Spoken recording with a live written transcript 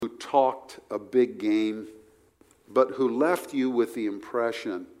talked a big game, but who left you with the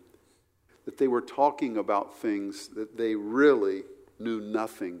impression that they were talking about things that they really knew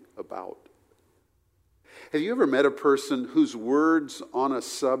nothing about? Have you ever met a person whose words on a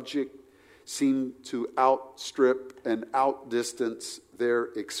subject seem to outstrip and outdistance their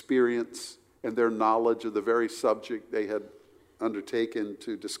experience and their knowledge of the very subject they had undertaken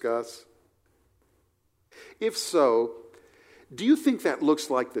to discuss? If so, do you think that looks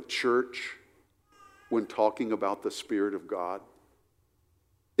like the church when talking about the Spirit of God?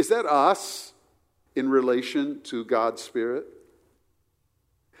 Is that us in relation to God's Spirit?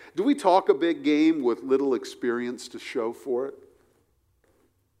 Do we talk a big game with little experience to show for it?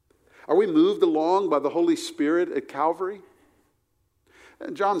 Are we moved along by the Holy Spirit at Calvary?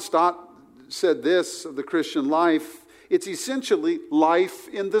 And John Stott said this of the Christian life: it's essentially life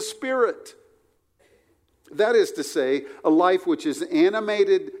in the Spirit. That is to say, a life which is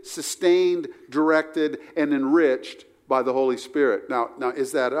animated, sustained, directed, and enriched by the Holy Spirit. Now,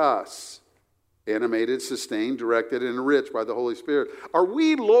 is that us? Animated, sustained, directed, and enriched by the Holy Spirit. Are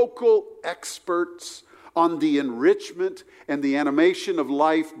we local experts on the enrichment and the animation of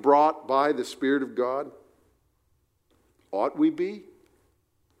life brought by the Spirit of God? Ought we be?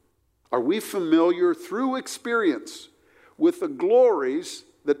 Are we familiar through experience with the glories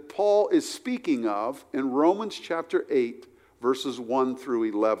that Paul is speaking of in Romans chapter 8, verses 1 through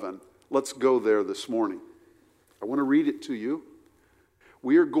 11? Let's go there this morning. I want to read it to you.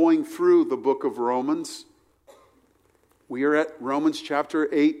 We are going through the book of Romans. We are at Romans chapter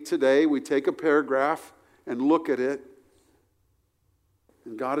 8 today. We take a paragraph and look at it.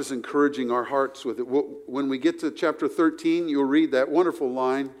 And God is encouraging our hearts with it. When we get to chapter 13, you'll read that wonderful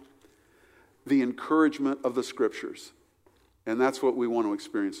line, the encouragement of the Scriptures. And that's what we want to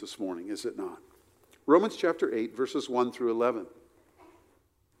experience this morning, is it not? Romans chapter 8, verses 1 through 11.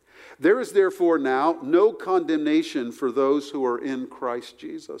 There is therefore now no condemnation for those who are in Christ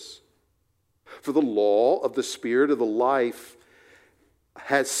Jesus. For the law of the Spirit of the life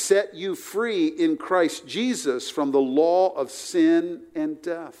has set you free in Christ Jesus from the law of sin and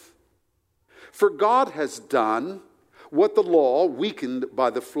death. For God has done what the law, weakened by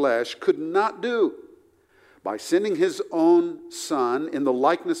the flesh, could not do, by sending his own Son in the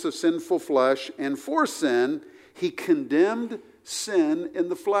likeness of sinful flesh, and for sin, he condemned sin in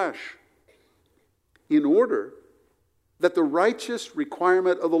the flesh, in order that the righteous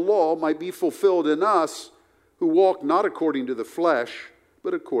requirement of the law might be fulfilled in us, who walk not according to the flesh,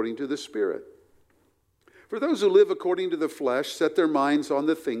 but according to the Spirit. For those who live according to the flesh set their minds on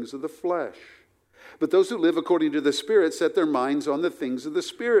the things of the flesh, but those who live according to the Spirit set their minds on the things of the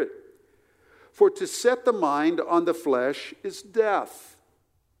Spirit. For to set the mind on the flesh is death,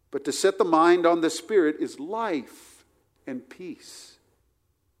 but to set the mind on the Spirit is life and peace.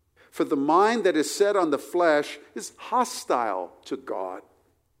 For the mind that is set on the flesh is hostile to God,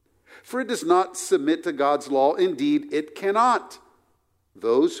 for it does not submit to God's law. Indeed, it cannot.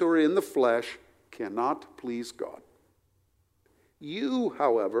 Those who are in the flesh cannot please God. You,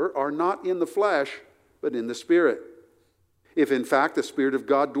 however, are not in the flesh, but in the Spirit, if in fact the Spirit of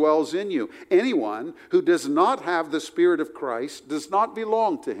God dwells in you. Anyone who does not have the Spirit of Christ does not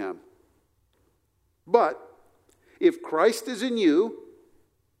belong to him. But if Christ is in you,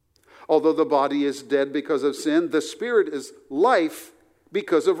 although the body is dead because of sin, the Spirit is life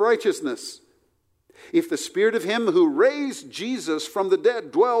because of righteousness. If the Spirit of him who raised Jesus from the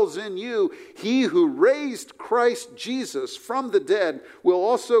dead dwells in you, he who raised Christ Jesus from the dead will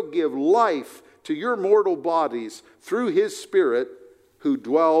also give life to your mortal bodies through his Spirit who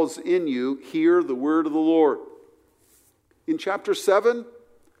dwells in you. Hear the word of the Lord. In chapter 7,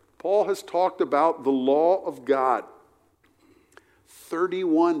 Paul has talked about the law of God.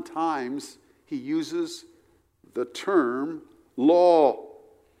 31 times he uses the term law.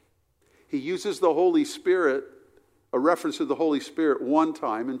 He uses the Holy Spirit, a reference to the Holy Spirit, one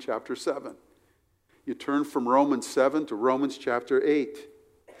time in chapter 7. You turn from Romans 7 to Romans chapter 8.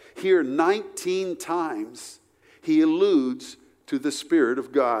 Here, 19 times, he alludes to the Spirit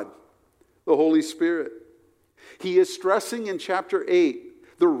of God, the Holy Spirit. He is stressing in chapter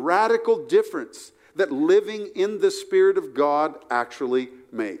 8 the radical difference that living in the Spirit of God actually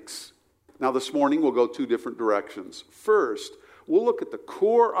makes. Now, this morning, we'll go two different directions. First, we'll look at the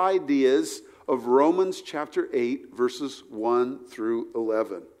core ideas of Romans chapter 8, verses 1 through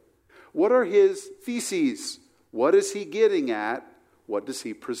 11. What are his theses? What is he getting at? What does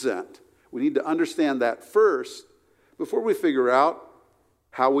he present? We need to understand that first before we figure out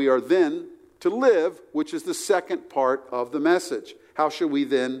how we are then to live, which is the second part of the message. How should we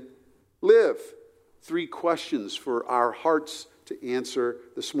then live? 3 questions for our hearts to answer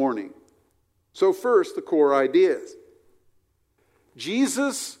this morning. So first, the core ideas.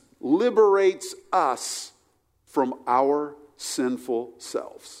 Jesus liberates us from our sinful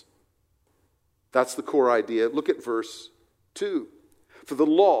selves. That's the core idea. Look at verse 2. For the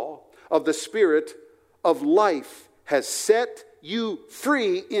law of the Spirit of life has set you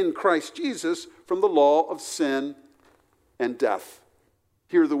free in Christ Jesus from the law of sin and death.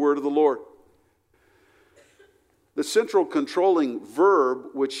 Hear the word of the Lord. The central controlling verb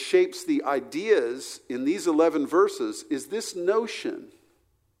which shapes the ideas in these 11 verses is this notion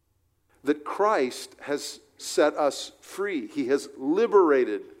that Christ has set us free. He has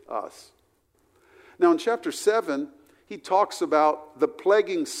liberated us. Now in chapter 7, he talks about the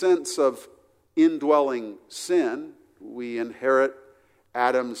plaguing sense of indwelling sin. We inherit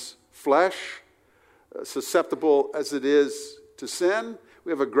Adam's flesh, susceptible as it is to sin.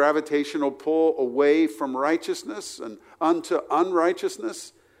 We have a gravitational pull away from righteousness and unto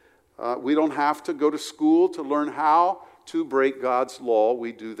unrighteousness. We don't have to go to school to learn how to break God's law.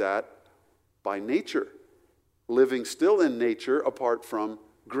 We do that by nature, living still in nature apart from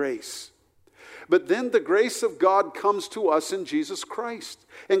grace. But then the grace of God comes to us in Jesus Christ.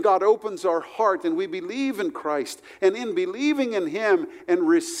 And God opens our heart and we believe in Christ. And in believing in Him and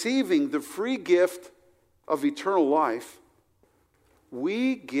receiving the free gift of eternal life,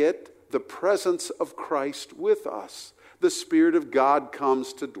 we get the presence of Christ with us. The Spirit of God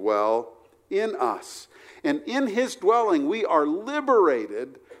comes to dwell in us. And in His dwelling, we are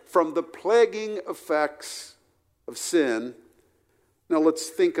liberated from the plaguing effects of sin. Now let's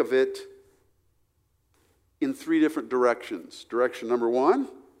think of it in three different directions. Direction number one,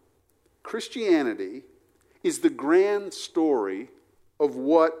 Christianity is the grand story of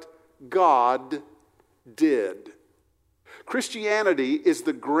what God did. Christianity is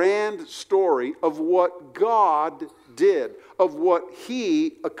the grand story of what God did, of what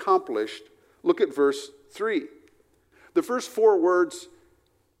He accomplished. Look at verse 3. The first four words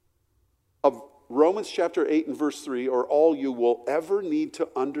of Romans chapter 8 and verse 3 are all you will ever need to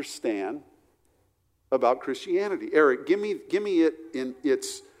understand about Christianity. Eric, give me it in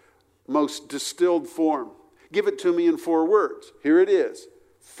its most distilled form. Give it to me in 4 words. Here it is.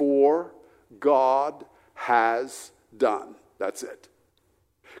 For God has done. That's it.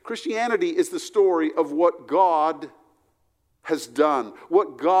 Christianity is the story of what God has done,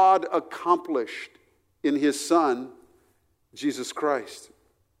 what God accomplished in His Son, Jesus Christ.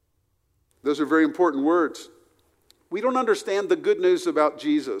 Those are very important words. We don't understand the good news about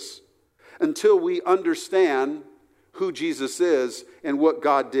Jesus until we understand who Jesus is and what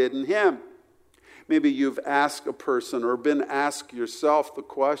God did in Him. Maybe you've asked a person or been asked yourself the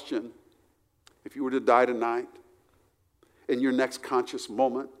question, if you were to die tonight, in your next conscious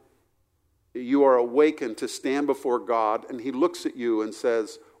moment, you are awakened to stand before God and He looks at you and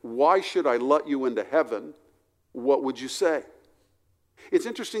says, why should I let you into heaven? What would you say? It's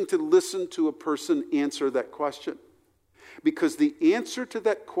interesting to listen to a person answer that question, because the answer to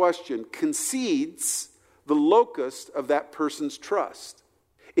that question concedes the locus of that person's trust.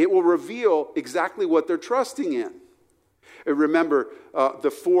 It will reveal exactly what they're trusting in. And remember,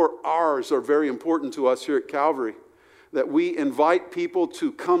 the 4 R's are very important to us here at Calvary, that we invite people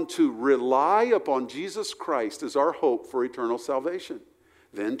to come to rely upon Jesus Christ as our hope for eternal salvation.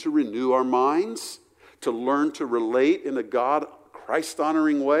 Then to renew our minds, to learn to relate in a God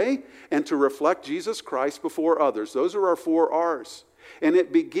Christ-honoring way, and to reflect Jesus Christ before others. Those are our 4 R's. And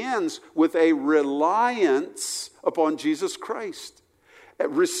it begins with a reliance upon Jesus Christ,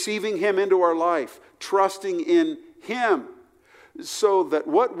 receiving Him into our life, trusting in Him, so that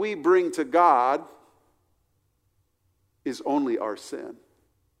what we bring to God is only our sin.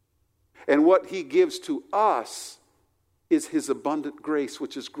 And what He gives to us is His abundant grace,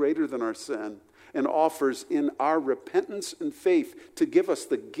 which is greater than our sin, and offers in our repentance and faith to give us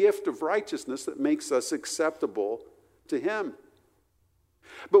the gift of righteousness that makes us acceptable to Him.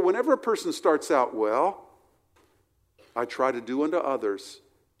 But whenever a person starts out, well, I try to do unto others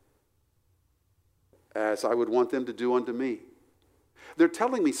as I would want them to do unto me, they're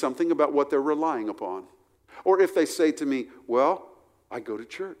telling me something about what they're relying upon. Or if they say to me, well, I go to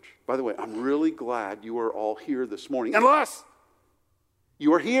church. By the way, I'm really glad you are all here this morning, unless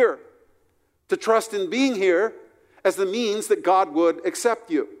you are here to trust in being here as the means that God would accept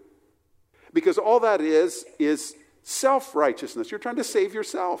you. Because all that is self-righteousness. You're trying to save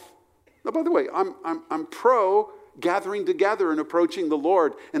yourself. Now, by the way, I'm pro gathering together and approaching the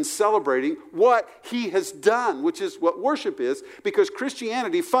Lord and celebrating what He has done, which is what worship is, because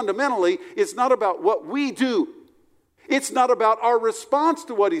Christianity fundamentally is not about what we do. It's not about our response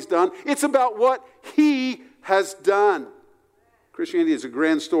to what He's done. It's about what He has done. Christianity is a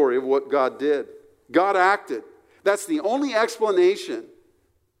grand story of what God did. God acted. That's the only explanation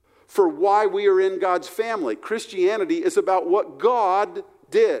for why we are in God's family. Christianity is about what God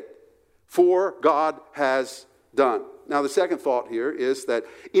did, for God has done. Now, the second thought here is that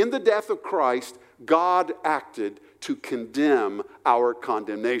in the death of Christ, God acted to condemn our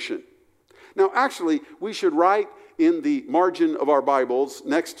condemnation. Now, actually, we should write in the margin of our Bibles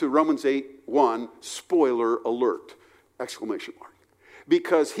next to Romans 8:1, spoiler alert, exclamation mark.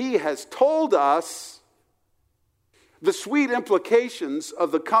 Because he has told us the sweet implications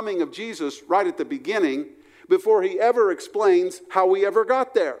of the coming of Jesus right at the beginning before he ever explains how we ever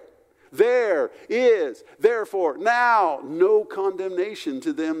got there. There is, therefore, now no condemnation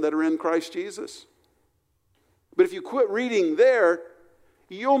to them that are in Christ Jesus. But if you quit reading there,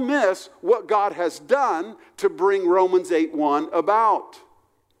 you'll miss what God has done to bring Romans 8:1 about.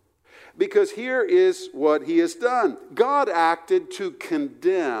 Because here is what he has done. God acted to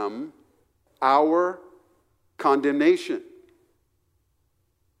condemn our condemnation.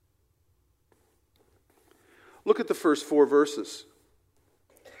 Look at the first 4 verses.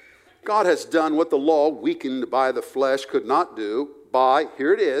 God has done what the law, weakened by the flesh, could not do by,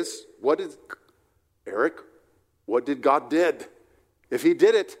 here it is, what did God did? If he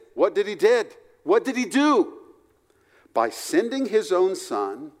did it, what did he did? What did he do? By sending his own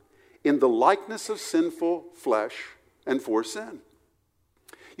Son in the likeness of sinful flesh and for sin.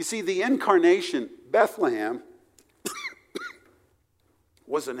 You see, the incarnation, Bethlehem,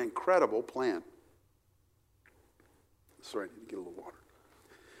 was an incredible plan. Sorry, I need to get a little water.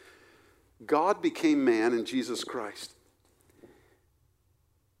 God became man in Jesus Christ.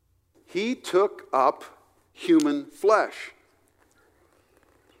 He took up human flesh.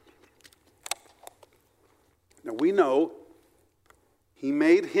 Now we know he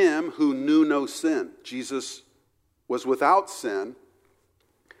made him who knew no sin. Jesus was without sin,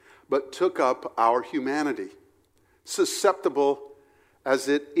 but took up our humanity, susceptible as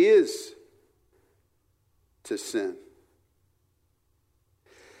it is to sin.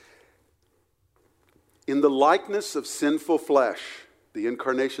 In the likeness of sinful flesh, the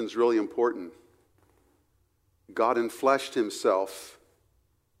incarnation is really important. God enfleshed himself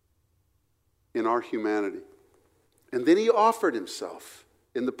in our humanity. And then he offered himself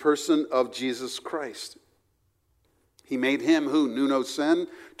in the person of Jesus Christ. He made him who knew no sin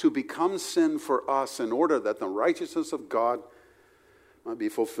to become sin for us in order that the righteousness of God might be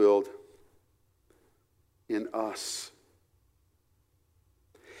fulfilled in us.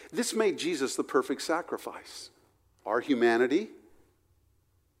 This made Jesus the perfect sacrifice. Our humanity,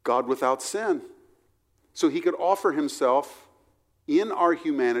 God without sin. So he could offer himself in our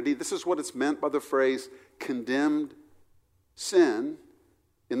humanity. This is what it's meant by the phrase condemned sin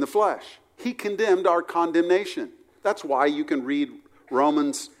in the flesh. He condemned our condemnation. That's why you can read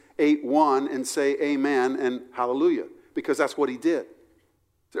Romans 8:1 and say amen and hallelujah, because that's what he did.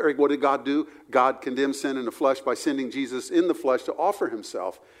 So, Eric, what did God do? God condemned sin in the flesh by sending Jesus in the flesh to offer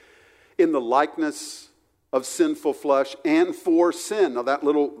himself in the likeness of sinful flesh and for sin. Now that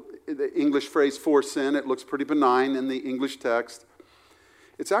little the English phrase for sin, it looks pretty benign in the English text.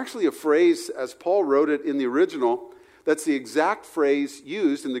 It's actually a phrase, as Paul wrote it in the original, that's the exact phrase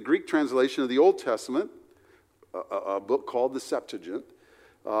used in the Greek translation of the Old Testament, a book called the Septuagint,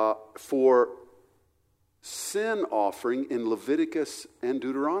 for sin offering in Leviticus and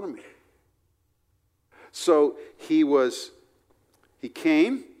Deuteronomy. So he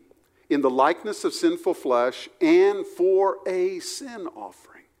came in the likeness of sinful flesh and for a sin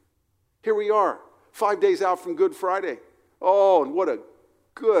offering. Here we are, 5 days out from Good Friday. Oh, and what a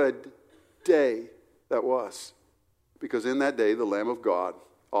good day that was. Because in that day, the Lamb of God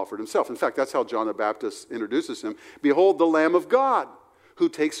offered himself. In fact, that's how John the Baptist introduces him. Behold, the Lamb of God, who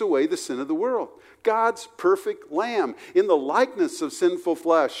takes away the sin of the world. God's perfect Lamb in the likeness of sinful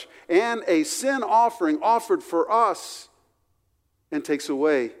flesh and a sin offering offered for us and takes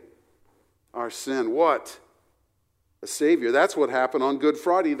away our sin. What? A Savior. That's what happened on Good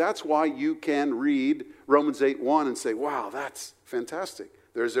Friday. That's why you can read Romans 8:1 and say, wow, that's fantastic.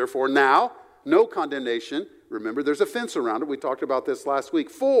 There's therefore now no condemnation. Remember, there's a fence around it. We talked about this last week.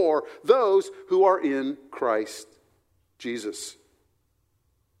 For those who are in Christ Jesus.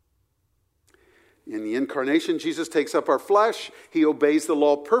 In the incarnation, Jesus takes up our flesh. He obeys the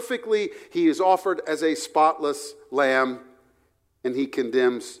law perfectly. He is offered as a spotless lamb. And he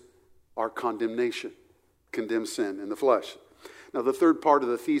condemns our condemnation. Condemns sin in the flesh. Now, the third part of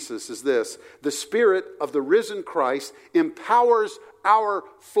the thesis is this. The Spirit of the risen Christ empowers our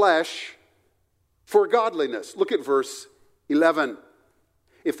flesh for godliness. Look at verse 11.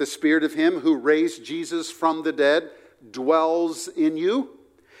 If the Spirit of him who raised Jesus from the dead, dwells in you.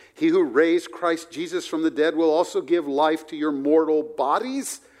 He who raised Christ Jesus from the dead will also give life to your mortal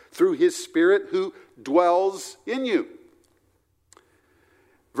bodies through his Spirit who dwells in you.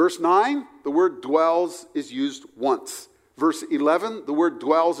 Verse 9, the word dwells is used once. Verse 11, the word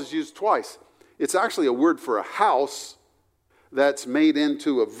dwells is used twice. It's actually a word for a house that's made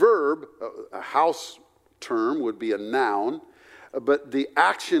into a verb. A house term would be a noun. But the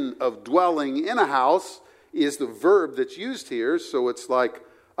action of dwelling in a house is the verb that's used here. So it's like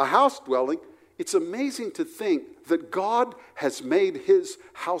a house dwelling. It's amazing to think that God has made his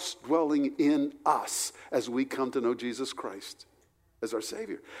house dwelling in us as we come to know Jesus Christ as our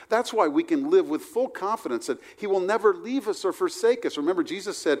Savior. That's why we can live with full confidence that he will never leave us or forsake us. Remember,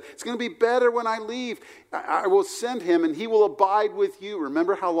 Jesus said, it's going to be better when I leave. I will send him and he will abide with you.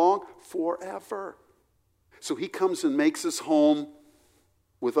 Remember how long? Forever. So he comes and makes his home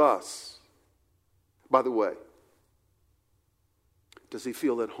with us. By the way, does he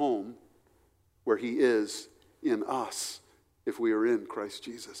feel at home where he is in us if we are in Christ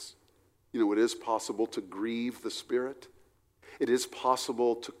Jesus? You know, it is possible to grieve the Spirit. It is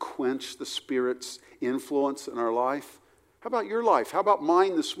possible to quench the Spirit's influence in our life. How about your life? How about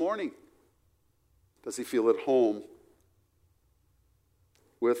mine this morning? Does he feel at home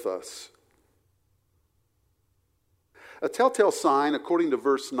with us? A telltale sign, according to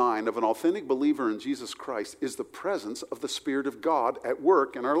verse 9, of an authentic believer in Jesus Christ is the presence of the Spirit of God at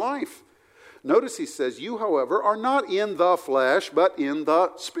work in our life. Notice he says, you, however, are not in the flesh, but in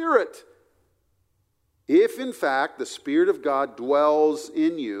the Spirit. If, in fact, the Spirit of God dwells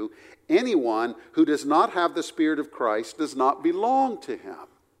in you, anyone who does not have the Spirit of Christ does not belong to him.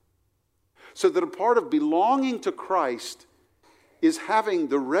 So that a part of belonging to Christ is having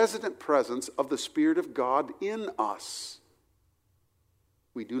the resident presence of the Spirit of God in us.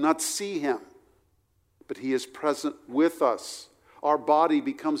 We do not see him, but he is present with us. Our body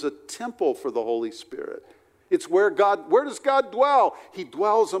becomes a temple for the Holy Spirit. It's where does God dwell? He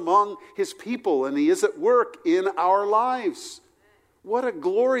dwells among his people, and he is at work in our lives. What a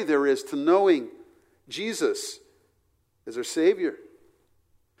glory there is to knowing Jesus as our Savior.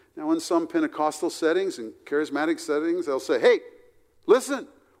 Now, in some Pentecostal settings and charismatic settings, they'll say, hey, listen,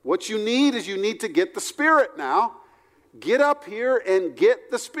 what you need is you need to get the Spirit now. Get up here and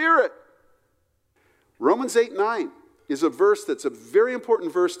get the Spirit. Romans 8:9 is a verse that's a very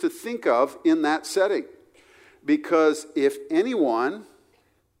important verse to think of in that setting. Because if anyone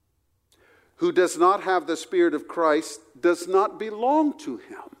who does not have the Spirit of Christ does not belong to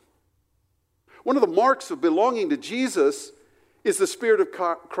him. One of the marks of belonging to Jesus is the Spirit of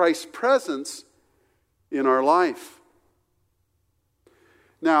Christ's presence in our life.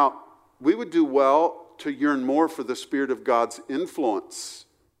 Now, we would do well to yearn more for the Spirit of God's influence,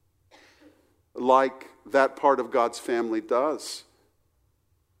 like that part of God's family does.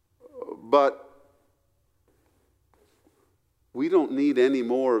 But we don't need any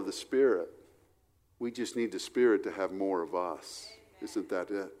more of the Spirit. We just need the Spirit to have more of us. Isn't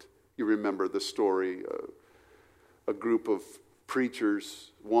that it? You remember the story, a group of preachers,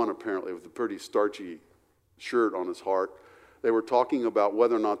 one apparently with a pretty starchy shirt on his heart, they were talking about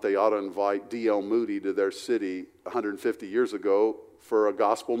whether or not they ought to invite D.L. Moody to their city 150 years ago for a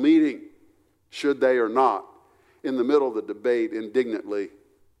gospel meeting. Should they or not? In the middle of the debate, indignantly,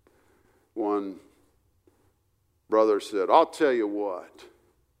 one brother said, I'll tell you what.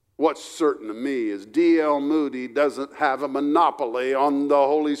 What's certain to me is D.L. Moody doesn't have a monopoly on the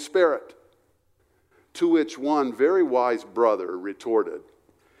Holy Spirit. To which one very wise brother retorted,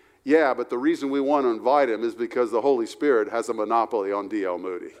 yeah, but the reason we want to invite him is because the Holy Spirit has a monopoly on D.L.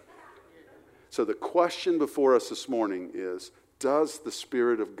 Moody. So the question before us this morning is, does the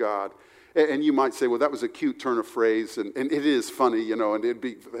Spirit of God... And you might say, well, that was a cute turn of phrase, and it is funny, you know, and it'd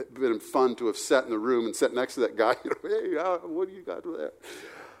been fun to have sat in the room and sat next to that guy, you know, hey, what do you got there?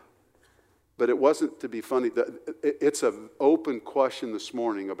 But it wasn't to be funny. It's an open question this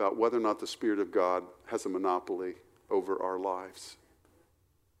morning about whether or not the Spirit of God has a monopoly over our lives.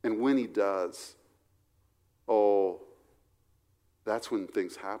 And when he does, that's when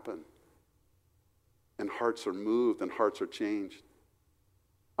things happen. And hearts are moved and hearts are changed.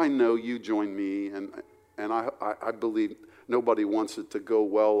 I know you join me, and I believe nobody wants it to go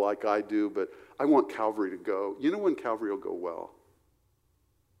well like I do, but I want Calvary to go. You know when Calvary will go well?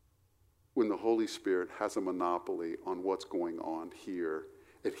 When the Holy Spirit has a monopoly on what's going on here,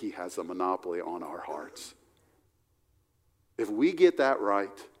 and he has a monopoly on our hearts. If we get that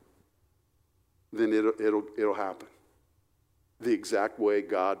right, then it'll happen the exact way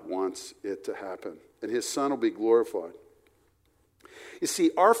God wants it to happen, and his Son will be glorified. You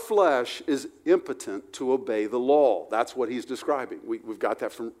see, our flesh is impotent to obey the law. That's what he's describing. We've got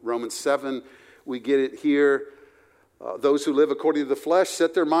that from Romans 7. We get it here. Those who live according to the flesh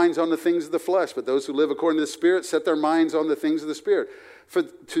set their minds on the things of the flesh, but those who live according to the Spirit set their minds on the things of the Spirit. For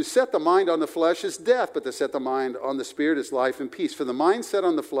to set the mind on the flesh is death, but to set the mind on the Spirit is life and peace. For the mind set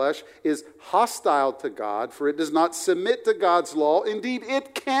on the flesh is hostile to God, for it does not submit to God's law. Indeed,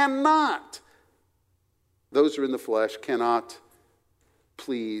 it cannot. Those who are in the flesh cannot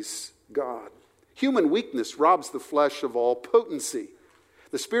please God. Human weakness robs the flesh of all potency.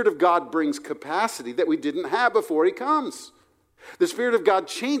 The Spirit of God brings capacity that we didn't have before he comes. The Spirit of God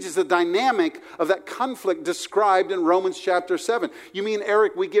changes the dynamic of that conflict described in Romans chapter 7. You mean,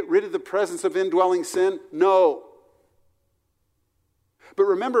 Eric, we get rid of the presence of indwelling sin? No. But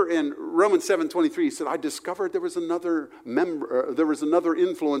remember in Romans 7:23, he said, I discovered there was another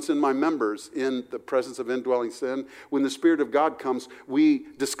influence in my members in the presence of indwelling sin. When the Spirit of God comes, we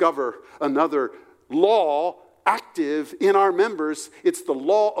discover another law active in our members. It's the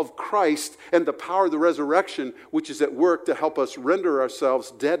law of Christ and the power of the resurrection, which is at work to help us render ourselves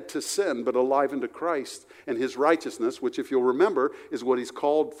dead to sin, but alive unto Christ and his righteousness, which, if you'll remember, is what he's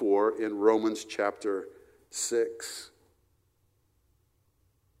called for in Romans chapter 6.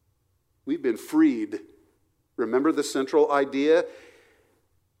 We've been freed. Remember the central idea?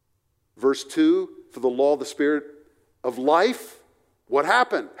 Verse 2, for the law of the Spirit of life, what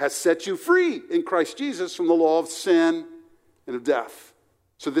happened? Has set you free in Christ Jesus from the law of sin and of death.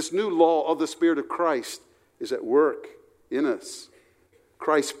 So this new law of the Spirit of Christ is at work in us.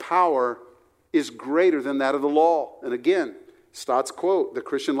 Christ's power is greater than that of the law. And again, Stott's quote, the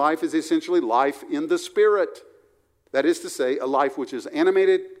Christian life is essentially life in the Spirit. That is to say, a life which is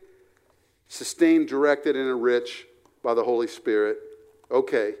animated, sustained, directed, and enriched by the Holy Spirit.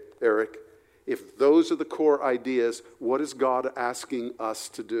 Okay, Eric, if those are the core ideas, what is God asking us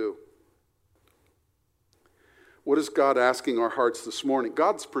to do? What is God asking our hearts this morning?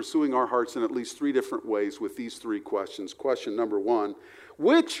 God's pursuing our hearts in at least three different ways with these three questions. Question number one,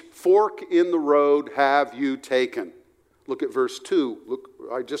 which fork in the road have you taken? Look at verse 2. Look,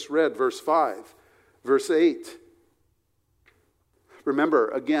 I just read verse 5. Verse 8. Remember,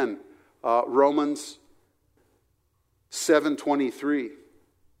 again, Romans 7:23.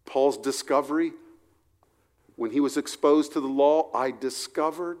 Paul's discovery, when he was exposed to the law, I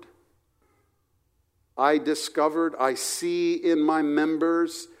see in my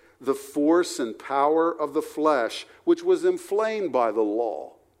members the force and power of the flesh, which was inflamed by the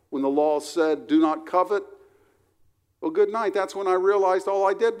law. When the law said, do not covet, well, good night. That's when I realized all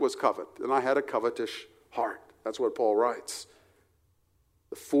I did was covet, and I had a covetous heart. That's what Paul writes.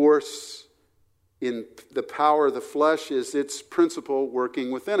 The force in the power of the flesh is its principle working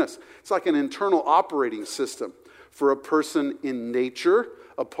within us. It's like an internal operating system for a person in nature,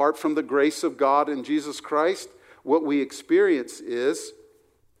 apart from the grace of God in Jesus Christ. What we experience is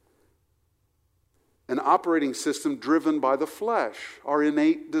an operating system driven by the flesh, our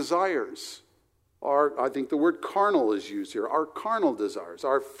innate desires. I think the word carnal is used here. Our carnal desires,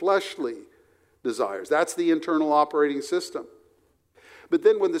 our fleshly desires. That's the internal operating system. But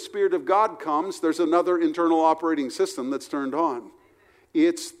then when the Spirit of God comes, there's another internal operating system that's turned on.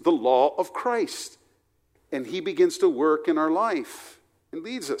 It's the law of Christ. And he begins to work in our life and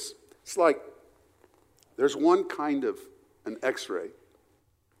leads us. It's like there's one kind of an x-ray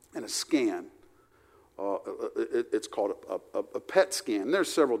and a scan. It's called a PET scan.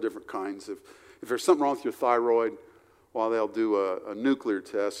 There's several different kinds. If there's something wrong with your thyroid, well, they'll do a nuclear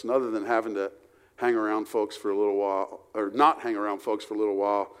test. And other than having to hang around folks for a little while, or not hang around folks for a little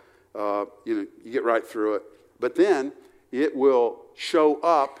while, you get right through it. But then it will show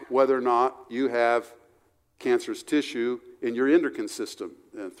up whether or not you have cancerous tissue in your endocrine system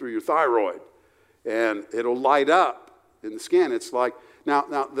through your thyroid. And it'll light up in the scan. It's like, now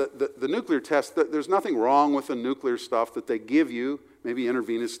the nuclear test, there's nothing wrong with the nuclear stuff that they give you, maybe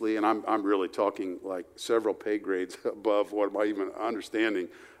intravenously, and I'm really talking like several pay grades above what I'm even understanding.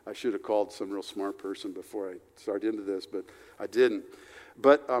 I should have called some real smart person before I started into this, but I didn't.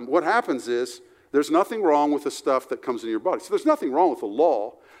 But what happens is there's nothing wrong with the stuff that comes in your body. So there's nothing wrong with the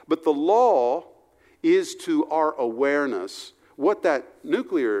law, but the law is to our awareness what that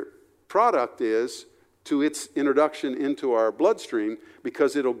nuclear product is to its introduction into our bloodstream,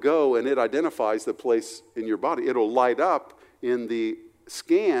 because it'll go and it identifies the place in your body. It'll light up in the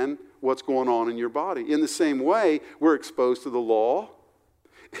scan what's going on in your body. In the same way, we're exposed to the law.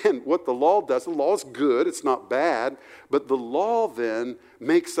 And what the law does, the law is good, it's not bad, but the law then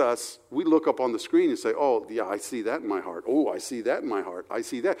makes us, we look up on the screen and say, oh, yeah, I see that in my heart. Oh, I see that in my heart. I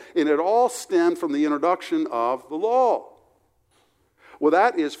see that. And it all stemmed from the introduction of the law. Well,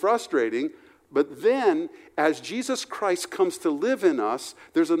 that is frustrating. But then, as Jesus Christ comes to live in us,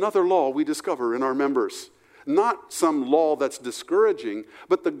 there's another law we discover in our members. Not some law that's discouraging,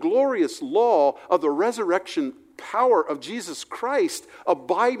 but the glorious law of the resurrection power of Jesus Christ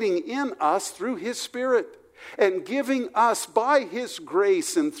abiding in us through His Spirit and giving us by His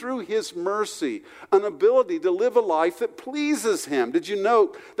grace and through His mercy an ability to live a life that pleases Him. Did you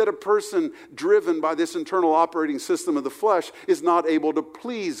note that a person driven by this internal operating system of the flesh is not able to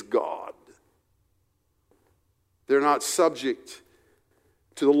please God? They're not subject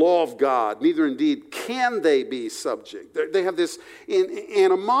to the law of God, neither indeed can they be subject. They have this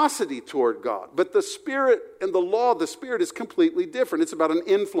animosity toward God. But the Spirit and the law of the Spirit is completely different. It's about an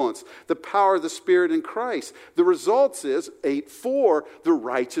influence, the power of the Spirit in Christ. The results is, 8:4, the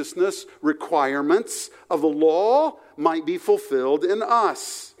righteousness requirements of the law might be fulfilled in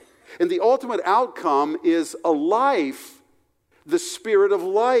us. And the ultimate outcome is a life, the Spirit of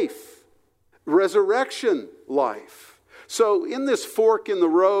life, resurrection life. So in this fork in the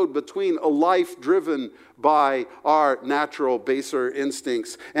road between a life driven by our natural baser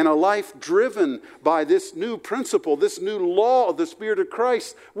instincts and a life driven by this new principle, this new law of the Spirit of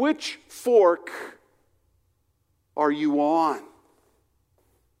Christ, which fork are you on?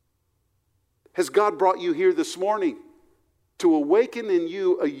 Has God brought you here this morning to awaken in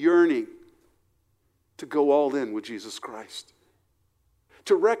you a yearning to go all in with Jesus Christ?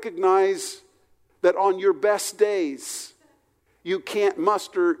 To recognize that on your best days, you can't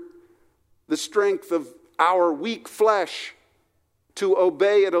muster the strength of our weak flesh to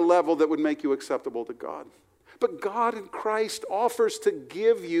obey at a level that would make you acceptable to God. But God in Christ offers to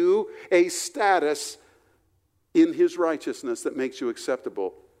give you a status in His righteousness that makes you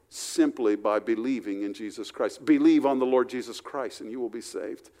acceptable simply by believing in Jesus Christ. Believe on the Lord Jesus Christ and you will be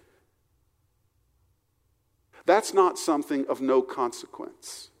saved. That's not something of no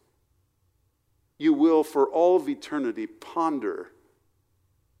consequence. You will, for all of eternity, ponder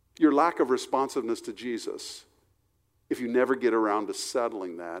your lack of responsiveness to Jesus if you never get around to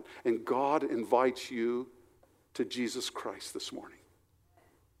settling that. And God invites you to Jesus Christ this morning.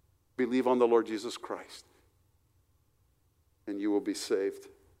 Believe on the Lord Jesus Christ, and you will be saved.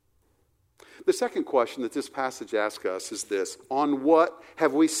 The second question that this passage asks us is this: on what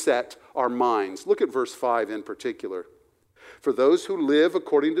have we set our minds? Look at verse 5 in particular. For those who live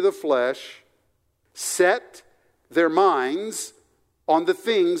according to the flesh set their minds on the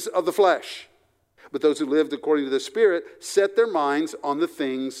things of the flesh. But those who lived according to the Spirit set their minds on the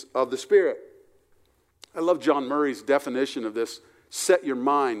things of the Spirit. I love John Murray's definition of this set your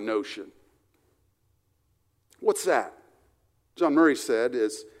mind notion. What's that? John Murray said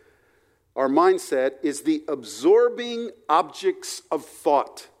is, our mindset is the absorbing objects of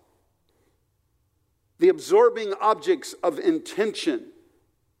thought, the absorbing objects of intention,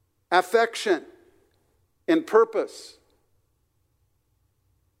 affection, and purpose.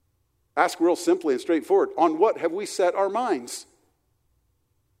 Ask real simply and straightforward, on what have we set our minds?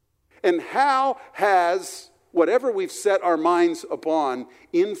 And how has whatever we've set our minds upon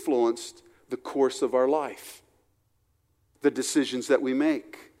influenced the course of our life, the decisions that we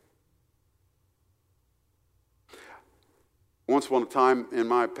make? Once upon a time in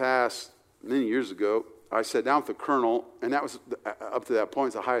my past, many years ago, I sat down with the colonel, and that was, up to that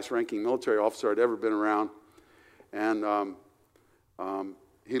point, the highest ranking military officer I'd ever been around. And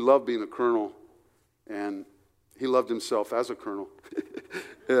he loved being a colonel, and he loved himself as a colonel.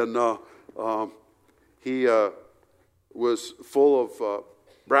 And he was full of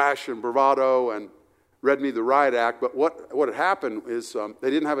brash and bravado and read me the riot act. But what had happened is they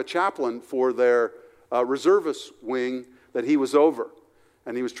didn't have a chaplain for their reservist wing that he was over.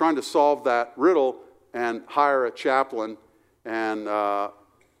 And he was trying to solve that riddle and hire a chaplain, and a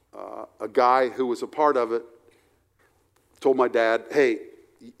guy who was a part of it told my dad, hey,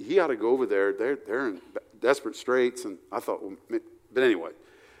 he ought to go over there. They're in desperate straits. And I thought, well, but anyway,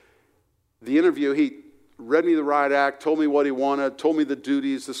 the interview, he read me the riot act, told me what he wanted, told me the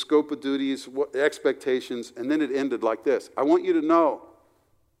duties, the scope of duties, what the expectations, and then it ended like this. I want you to know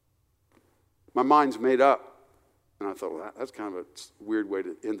my mind's made up. And I thought, well, that's kind of a weird way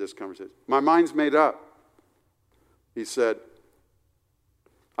to end this conversation. My mind's made up. He said,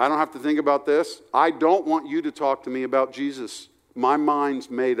 I don't have to think about this. I don't want you to talk to me about Jesus. My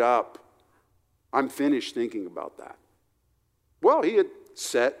mind's made up. I'm finished thinking about that. Well, he had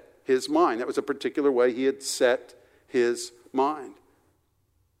set his mind. That was a particular way he had set his mind.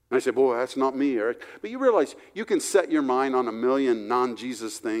 And I said, boy, that's not me, Eric. But you realize you can set your mind on a million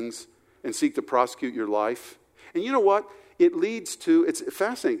non-Jesus things and seek to prosecute your life. And you know what? It leads to, it's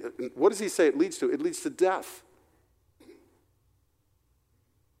fascinating. What does he say it leads to? It leads to death.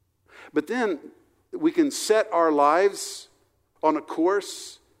 But then we can set our lives on a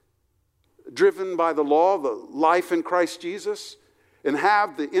course driven by the law, the life in Christ Jesus, and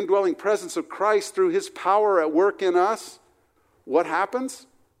have the indwelling presence of Christ through his power at work in us. What happens?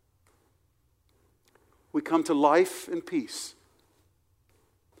 We come to life and peace.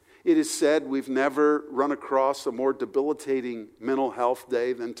 It is said we've never run across a more debilitating mental health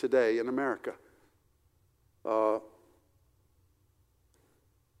day than today in America. Well,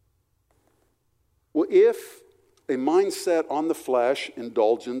 if a mindset on the flesh,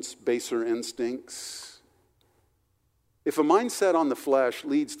 indulgence, baser instincts, if a mindset on the flesh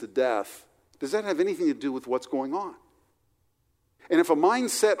leads to death, does that have anything to do with what's going on? And if a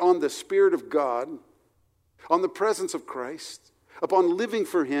mindset on the Spirit of God, on the presence of Christ, upon living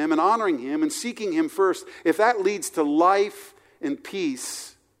for him and honoring him and seeking him first, if that leads to life and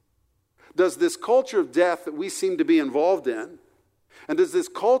peace, does this culture of death that we seem to be involved in, and does this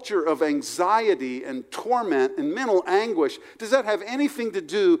culture of anxiety and torment and mental anguish, does that have anything to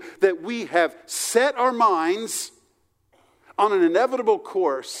do that we have set our minds on an inevitable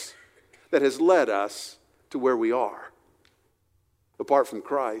course that has led us to where we are, apart from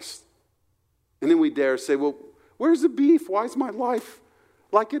Christ? And then we dare say, well, where's the beef? Why is my life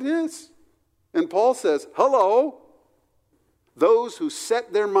like it is? And Paul says, hello, those who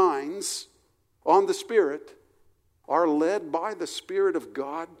set their minds on the Spirit are led by the Spirit of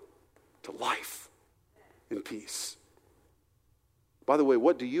God to life and peace. By the way,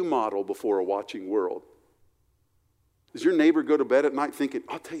 what do you model before a watching world? Does your neighbor go to bed at night thinking,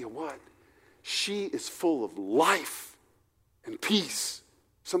 I'll tell you what, she is full of life and peace,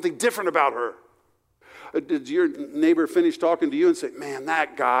 something different about her? Did your neighbor finish talking to you and say, man,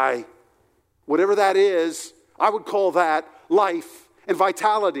 that guy, whatever that is, I would call that life and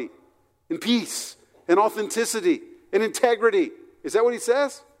vitality and peace and authenticity and integrity? Is that what he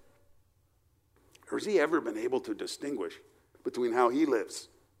says? Or has he ever been able to distinguish between how he lives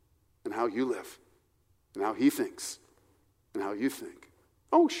and how you live and how he thinks and how you think?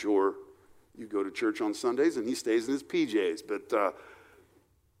 Oh, sure, you go to church on Sundays and he stays in his PJs, but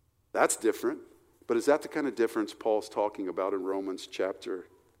that's different. But is that the kind of difference Paul's talking about in Romans chapter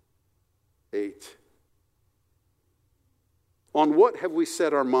 8? On what have we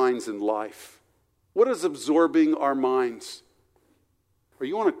set our minds in life? What is absorbing our minds? Are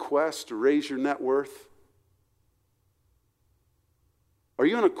you on a quest to raise your net worth? Are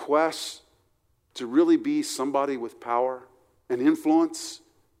you on a quest to really be somebody with power and influence?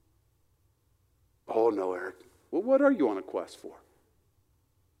 Oh, no, Eric. Well, what are you on a quest for?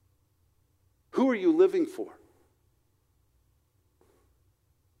 Who are you living for?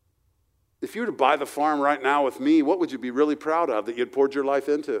 If you were to buy the farm right now with me, what would you be really proud of that you'd poured your life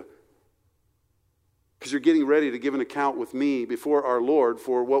into? Because you're getting ready to give an account with me before our Lord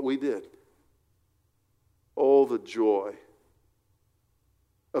for what we did. Oh, the joy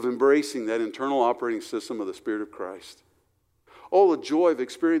of embracing that internal operating system of the Spirit of Christ. Oh, the joy of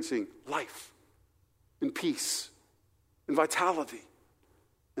experiencing life and peace and vitality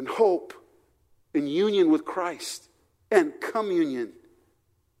and hope and union with Christ and communion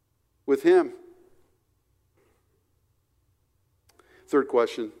with him. Third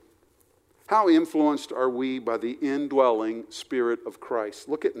question. How influenced are we by the indwelling Spirit of Christ?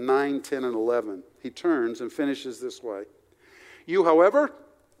 Look at 9, 10, and 11. He turns and finishes this way. You, however,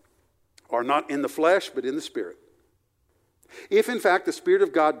 are not in the flesh, but in the Spirit. If, in fact, the Spirit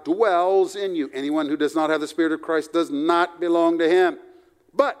of God dwells in you, anyone who does not have the Spirit of Christ does not belong to him.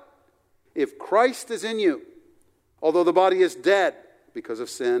 But if Christ is in you, although the body is dead because of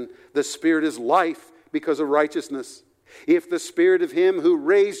sin, the Spirit is life because of righteousness. If the Spirit of him who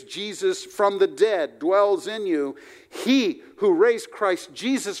raised Jesus from the dead dwells in you, he who raised Christ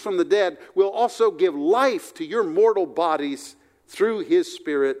Jesus from the dead will also give life to your mortal bodies through his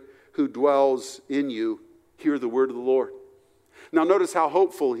Spirit who dwells in you. Hear the word of the Lord. Now notice how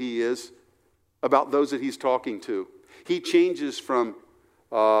hopeful he is about those that he's talking to. He changes from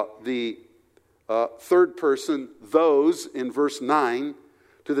the third person, those, in verse 9,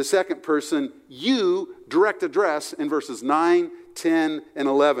 to the second person, you, direct address, in verses 9, 10, and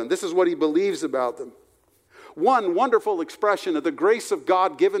 11. This is what he believes about them. One wonderful expression of the grace of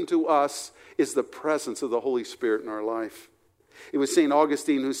God given to us is the presence of the Holy Spirit in our life. It was St.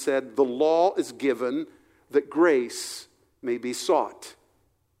 Augustine who said, the law is given that grace may be sought.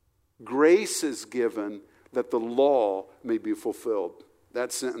 Grace is given that the law may be fulfilled.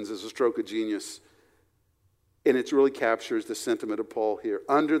 That sentence is a stroke of genius. And it really captures the sentiment of Paul here.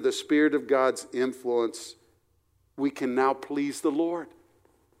 Under the Spirit of God's influence, we can now please the Lord.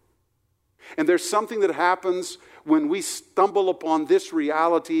 And there's something that happens when we stumble upon this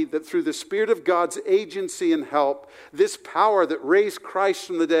reality that through the Spirit of God's agency and help, this power that raised Christ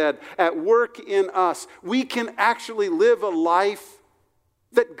from the dead at work in us, we can actually live a life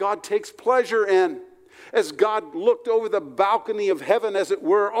that God takes pleasure in. As God looked over the balcony of heaven, as it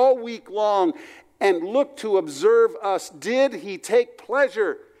were, all week long and looked to observe us, did he take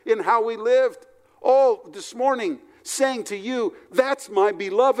pleasure in how we lived? Oh, this morning, saying to you, that's my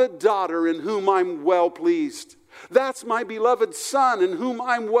beloved daughter in whom I'm well pleased. That's my beloved son in whom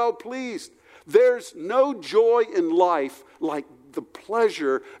I'm well pleased. There's no joy in life like the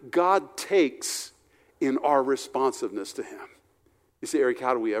pleasure God takes in our responsiveness to him. You say, Eric,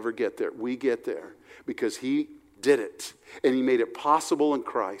 how do we ever get there? We get there because he did it. And he made it possible in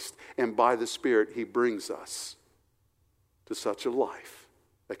Christ. And by the Spirit, he brings us to such a life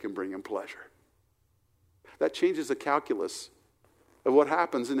that can bring him pleasure. That changes the calculus of what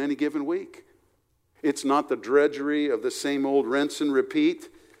happens in any given week. It's not the drudgery of the same old rinse and repeat.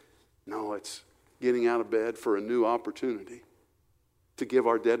 No, it's getting out of bed for a new opportunity to give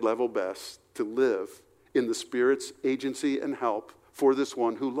our dead level best, to live in the Spirit's agency and help for this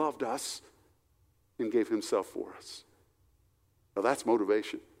one who loved us and gave himself for us. Now that's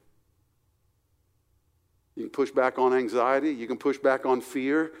motivation. You can push back on anxiety. You can push back on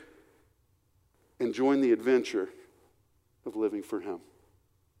fear and join the adventure of living for him.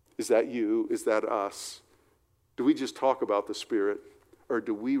 Is that you? Is that us? Do we just talk about the Spirit, or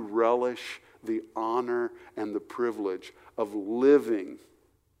do we relish the honor and the privilege of living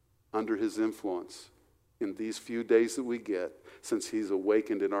under his influence in these few days that we get since he's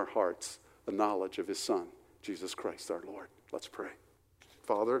awakened in our hearts a knowledge of his Son, Jesus Christ our Lord? Let's pray.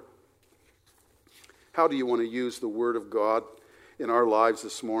 Father, how do you want to use the Word of God in our lives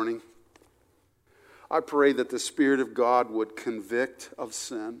this morning? I pray that the Spirit of God would convict of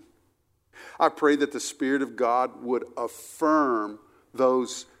sin. I pray that the Spirit of God would affirm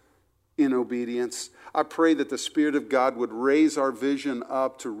those in obedience. I pray that the Spirit of God would raise our vision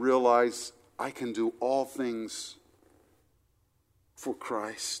up to realize I can do all things for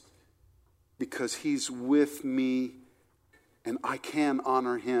Christ because he's with me, and I can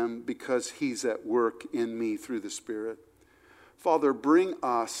honor him because he's at work in me through the Spirit. Father, bring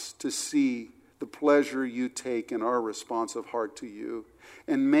us to see the pleasure you take in our responsive heart to you.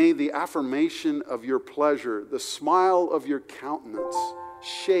 And may the affirmation of your pleasure, the smile of your countenance,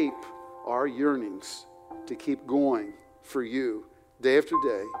 shape our yearnings to keep going for you day after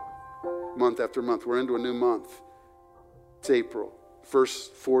day, month after month. We're into a new month. It's April.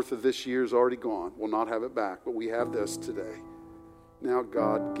 First fourth of this year is already gone. We'll not have it back, but we have this today. Now,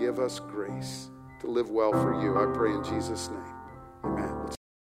 God, give us grace to live well for you. I pray in Jesus' name.